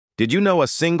Did you know a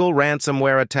single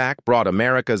ransomware attack brought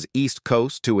America's East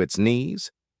Coast to its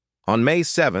knees? On May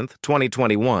 7,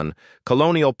 2021,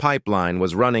 Colonial Pipeline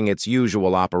was running its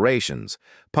usual operations,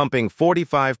 pumping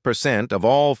 45% of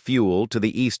all fuel to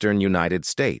the eastern United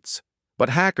States. But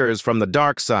hackers from the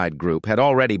DarkSide group had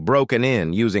already broken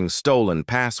in using stolen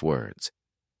passwords.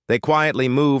 They quietly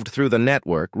moved through the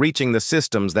network, reaching the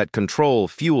systems that control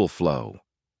fuel flow.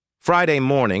 Friday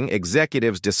morning,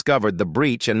 executives discovered the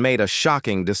breach and made a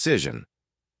shocking decision: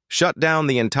 shut down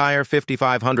the entire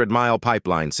 5,500-mile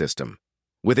pipeline system.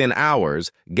 Within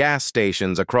hours, gas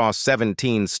stations across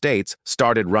 17 states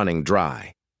started running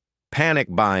dry. Panic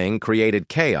buying created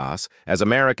chaos as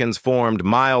Americans formed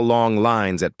mile-long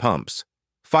lines at pumps.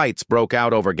 Fights broke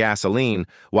out over gasoline,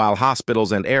 while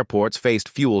hospitals and airports faced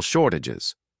fuel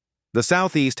shortages. The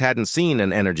Southeast hadn't seen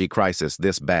an energy crisis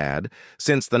this bad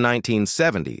since the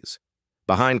 1970s.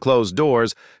 Behind closed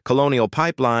doors, Colonial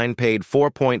Pipeline paid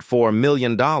 $4.4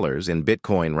 million in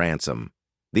Bitcoin ransom.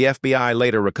 The FBI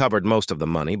later recovered most of the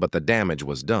money, but the damage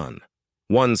was done.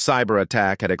 One cyber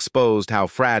attack had exposed how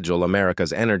fragile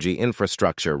America's energy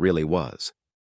infrastructure really was.